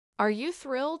Are you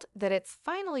thrilled that it's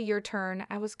finally your turn?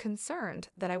 I was concerned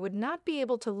that I would not be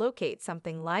able to locate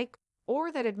something like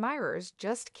or that admirers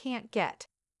just can't get.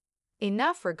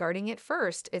 Enough regarding it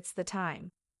first, it's the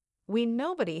time.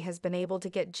 Nobody has been able to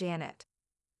get Janet.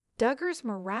 Duggar's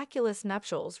miraculous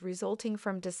nuptials resulting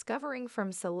from discovering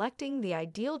from selecting the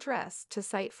ideal dress to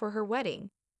cite for her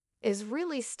wedding is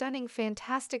really stunning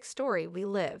fantastic story we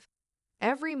live.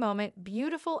 Every moment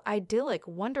beautiful idyllic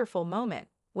wonderful moment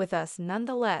with us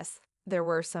nonetheless. There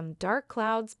were some dark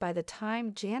clouds by the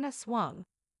time Jana swung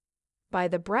by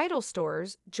the bridal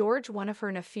stores. George, one of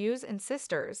her nephews and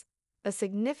sisters, a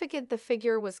significant the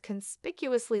figure was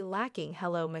conspicuously lacking.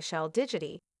 Hello, Michelle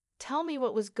Digity. Tell me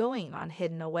what was going on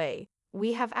hidden away.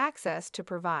 We have access to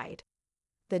provide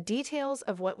the details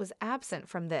of what was absent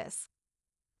from this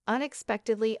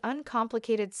unexpectedly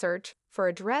uncomplicated search for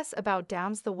a dress about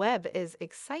Downs. The web is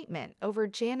excitement over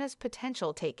Jana's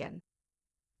potential taken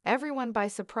everyone by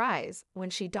surprise when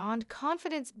she donned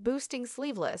confidence-boosting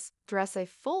sleeveless dress, a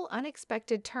full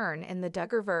unexpected turn in the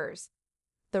Duggar-verse.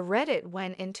 The Reddit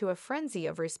went into a frenzy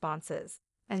of responses,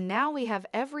 and now we have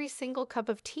every single cup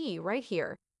of tea right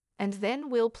here. And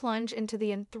then we'll plunge into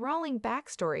the enthralling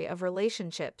backstory of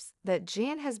relationships that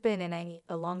Jan has been in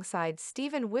alongside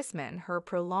Stephen Wisman. Her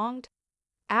prolonged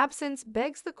absence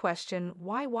begs the question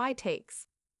why takes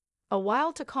a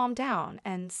while to calm down,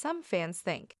 and some fans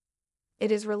think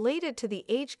it is related to the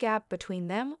age gap between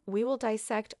them. We will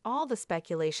dissect all the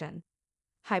speculation,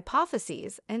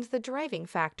 hypotheses, and the driving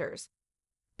factors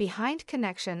behind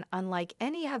connection unlike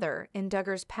any other in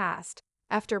Duggar's past.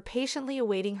 After patiently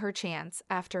awaiting her chance,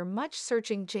 after much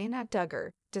searching, Jana Duggar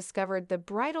discovered the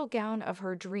bridal gown of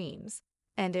her dreams,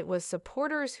 and it was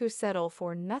supporters who settle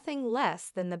for nothing less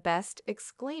than the best,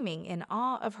 exclaiming in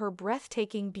awe of her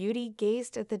breathtaking beauty,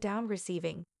 gazed at the down,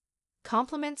 receiving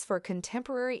compliments for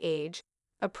contemporary age,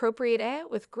 appropriate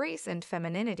with grace and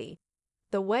femininity.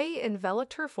 The way it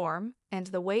enveloped her form and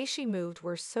the way she moved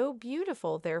were so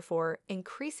beautiful, therefore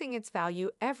increasing its value.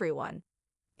 Everyone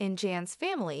in Jan's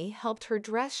family helped her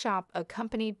dress shop,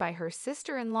 accompanied by her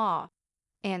sister-in-law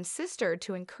and sister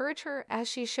to encourage her as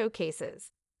she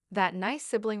showcases that nice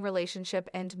sibling relationship.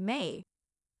 And may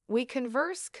we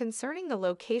converse concerning the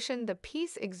location. The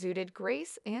piece exuded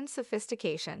grace and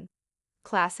sophistication,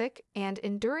 classic and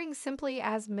enduring, simply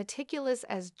as meticulous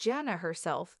as Jana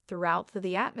herself throughout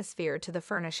the atmosphere to the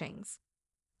furnishings.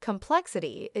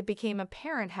 Complexity, it became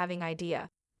apparent having idea,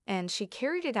 and she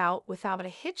carried it out without a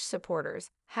hitch.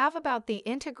 Supporters have about the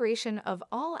integration of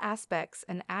all aspects,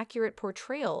 an accurate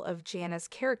portrayal of Jana's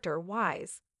character,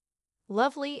 wise,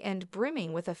 lovely, and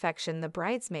brimming with affection. The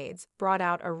bridesmaids brought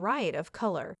out a riot of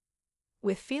color,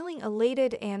 with feeling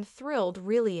elated and thrilled,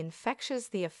 really infectious.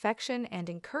 The affection and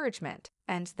encouragement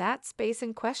and that space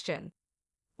in question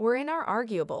were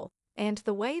inarguable, and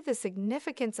the way the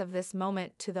significance of this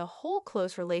moment to the whole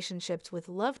close relationships with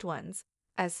loved ones.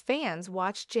 As fans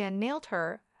watched, Jan nailed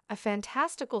her, a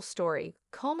fantastical story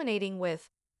culminating with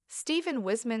Stephen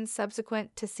Wisman.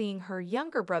 Subsequent to seeing her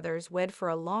younger brothers wed for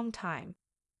a long time,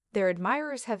 their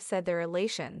admirers have said their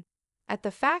elation at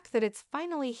the fact that it's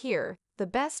finally here. The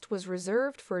best was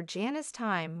reserved for Jana's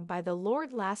time by the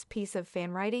Lord. Last piece of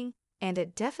fan writing, and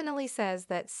it definitely says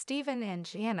that Stephen and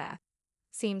Jana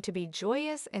seemed to be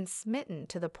joyous and smitten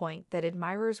to the point that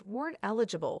admirers weren't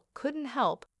eligible, couldn't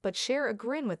help but share a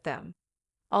grin with them.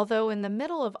 Although in the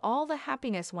middle of all the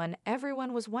happiness, when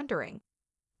everyone was wondering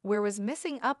where was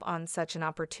missing up on such an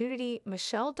opportunity,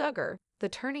 Michelle Duggar, the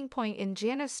turning point in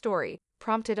Jana's story,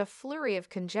 prompted a flurry of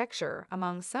conjecture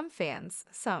among some fans.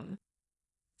 Some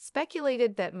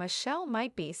speculated that Michelle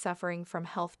might be suffering from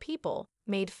health. People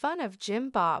made fun of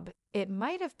Jim Bob. It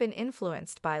might have been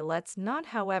influenced by. Let's not,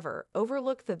 however,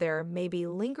 overlook that there may be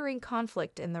lingering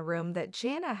conflict in the room that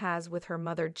Jana has with her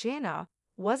mother. Jana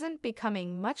wasn't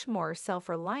becoming much more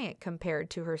self-reliant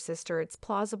compared to her sister. It's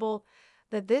plausible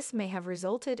that this may have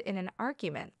resulted in an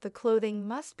argument. The clothing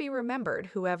must be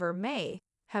remembered. Whoever may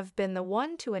have been the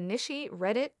one to initiate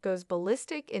Reddit goes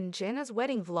ballistic in Jana's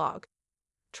wedding vlog.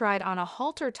 Tried on a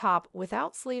halter top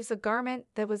without sleeves, a garment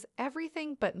that was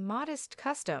everything but modest.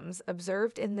 Customs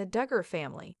observed in the Duggar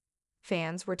family.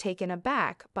 Fans were taken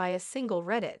aback by a single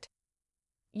Reddit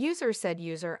user said,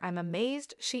 "User, I'm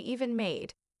amazed she even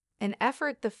made an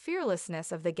effort." The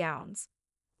fearlessness of the gowns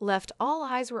left all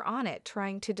eyes were on it,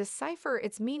 trying to decipher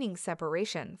its meaning.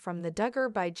 Separation from the Duggar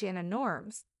by Jana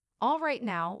norms. All right,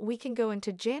 now we can go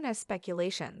into Jana's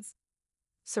speculations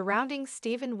surrounding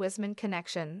Stephen Wisman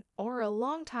connection, or a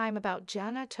long time about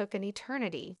Jana took an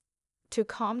eternity to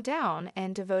calm down,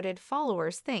 and devoted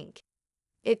followers think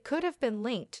it could have been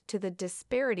linked to the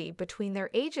disparity between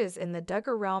their ages in the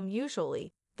Duggar realm.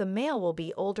 Usually, the male will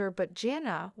be older, but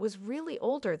Jana was really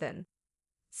older than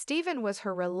Stephen. Was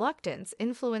her reluctance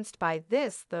influenced by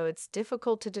this, though it's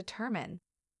difficult to determine.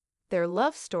 Their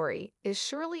love story is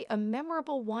surely a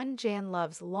memorable one. Jan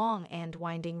loves long and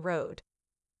winding road.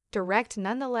 Direct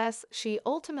nonetheless, she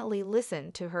ultimately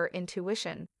listened to her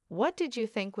intuition. What did you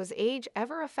think? Was age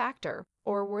ever a factor,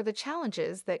 or were the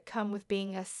challenges that come with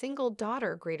being a single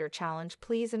daughter greater challenge?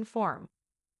 Please inform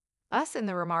us in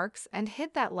the remarks and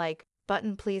hit that like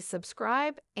button. Please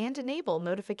subscribe and enable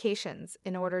notifications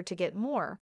in order to get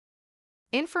more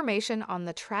information on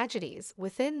the tragedies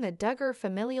within the Duggar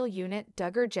familial unit.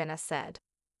 Duggar. Jana said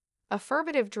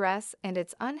affirmative dress and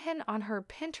its unhinged on her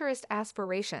Pinterest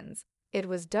aspirations. It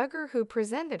was Duggar who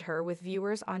presented her with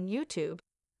viewers on YouTube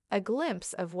a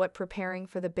glimpse of what preparing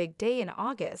for the big day in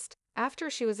August. After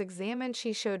she was examined,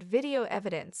 she showed video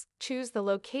evidence, choose the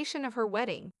location of her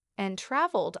wedding, and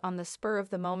traveled on the spur of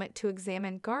the moment to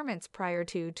examine garments prior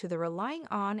to the relying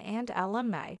on and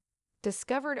alumni.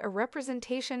 Discovered a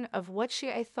representation of what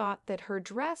I thought that her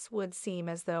dress would seem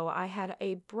as though I had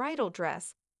a bridal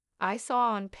dress I saw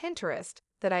on Pinterest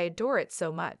that I adore it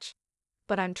so much.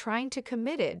 But I'm trying to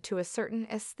committed to a certain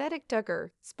aesthetic. Duggar,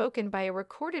 spoken by a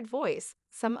recorded voice.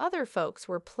 Some other folks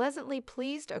were pleasantly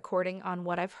pleased according on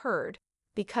what I've heard,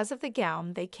 because of the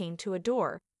gown they came to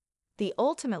adore. The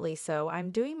ultimately so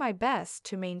I'm doing my best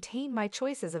to maintain my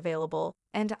choices available,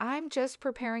 and I'm just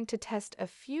preparing to test a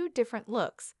few different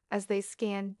looks as they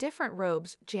scan different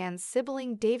robes. Jan's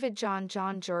sibling David John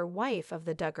Jr., wife of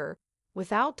the Duggar.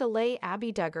 Without delay,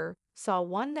 Abby Duggar saw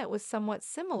one that was somewhat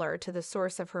similar to the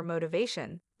source of her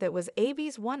motivation. That was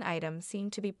Abby's one item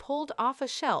seemed to be pulled off a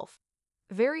shelf,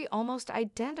 very almost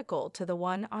identical to the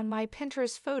one on my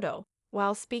Pinterest photo,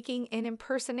 while speaking in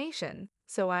impersonation,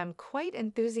 so I'm quite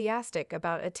enthusiastic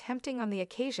about attempting on the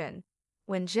occasion.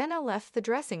 When Jana left the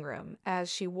dressing room,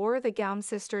 as she wore the gown,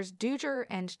 sisters Duggar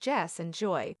and Jess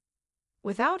enjoy.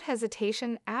 Without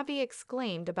hesitation, Abby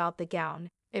exclaimed about the gown,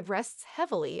 "It rests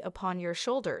heavily upon your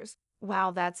shoulders."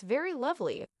 Wow, that's very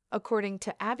lovely. According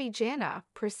to Abby, Jana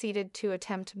proceeded to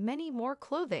attempt many more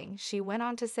clothing. She went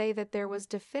on to say that there was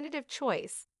definitive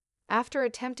choice. After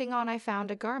attempting on, I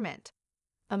found a garment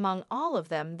among all of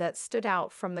them that stood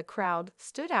out from the crowd,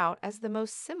 stood out as the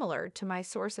most similar to my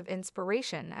source of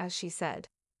inspiration, as she said.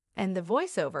 And the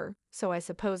voiceover, so I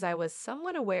suppose I was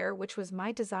somewhat aware which was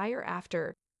my desire.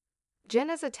 After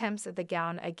Jana's attempts at the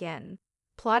gown again,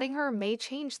 plotting her may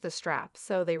change the strap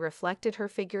so they reflected her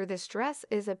figure. This dress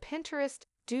is a Pinterest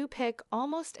do pick,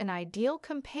 almost an ideal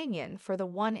companion for the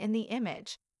one in the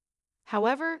image.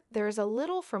 However, there is a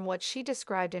little from what she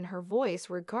described in her voice.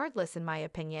 Regardless, in my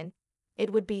opinion,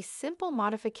 it would be simple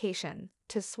modification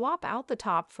to swap out the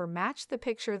top for match the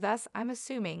picture. Thus, I'm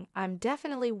assuming I'm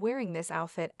definitely wearing this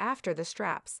outfit after the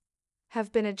straps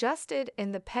have been adjusted.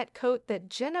 In the pet coat that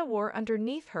Jana wore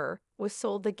underneath her was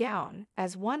sold the gown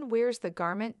as one wears the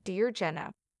garment. Dear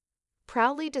Jana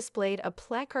proudly displayed a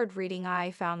placard reading,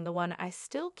 "I found the one. I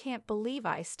still can't believe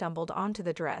I stumbled onto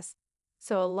the dress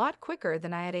so a lot quicker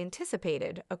than I had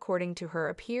anticipated." According to her,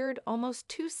 appeared almost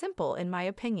too simple in my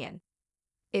opinion.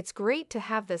 It's great to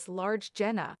have this large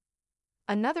Jana.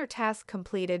 Another task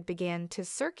completed began to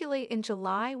circulate in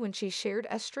July when she shared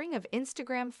a string of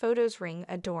Instagram photos. Ring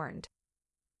adorned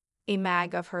a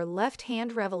mag of her left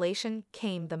hand. Revelation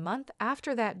came the month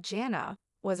after that. Jana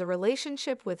was a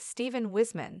relationship with Stephen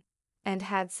Wisman and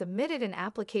had submitted an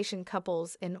application.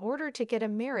 Couples, in order to get a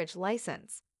marriage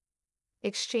license,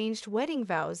 exchanged wedding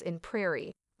vows in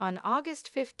Prairie on August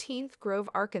 15th, Grove,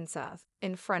 Arkansas,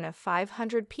 in front of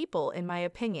 500 people. In my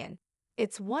opinion,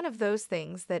 it's one of those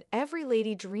things that every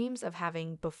lady dreams of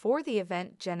having. Before the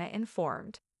event, Jana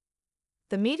informed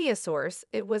the media source,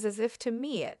 "It was as if to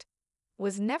me it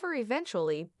was never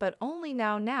eventually, but only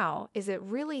now is it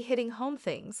really hitting home.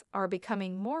 Things are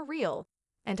becoming more real,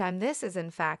 and this is in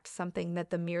fact something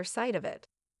that the mere sight of it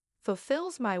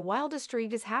fulfills my wildest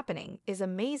dream is happening is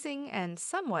amazing, and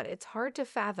somewhat it's hard to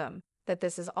fathom that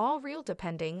this is all real."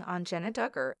 Depending on Jana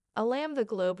Duggar, alarmed the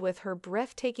globe with her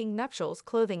breathtaking nuptials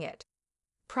clothing. It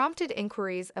prompted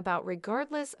inquiries about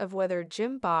regardless of whether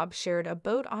Jim Bob shared a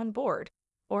boat on board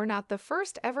or not. The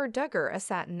first ever Duggar, a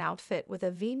satin outfit with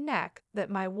a V-neck that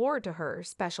my wore to her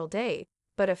special day.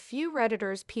 But a few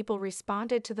Redditors people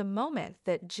responded to the moment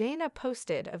that Jana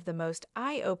posted of the most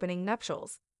eye-opening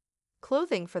nuptials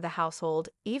clothing for the household.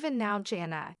 Even now,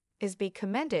 Jana is be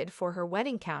commended for her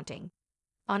wedding counting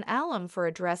on alum for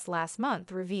a dress last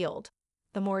month revealed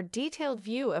the more detailed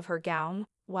view of her gown.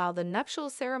 While the nuptial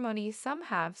ceremony, some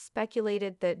have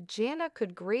speculated that Jana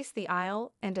could grace the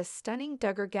aisle and a stunning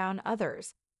Duggar gown.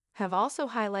 Others have also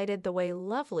highlighted the way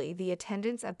lovely the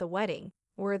attendants at the wedding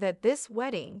were that this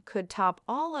wedding could top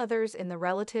all others in the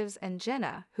relatives and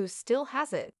Jana, who still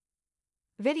has it.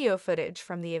 Video footage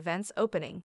from the event's opening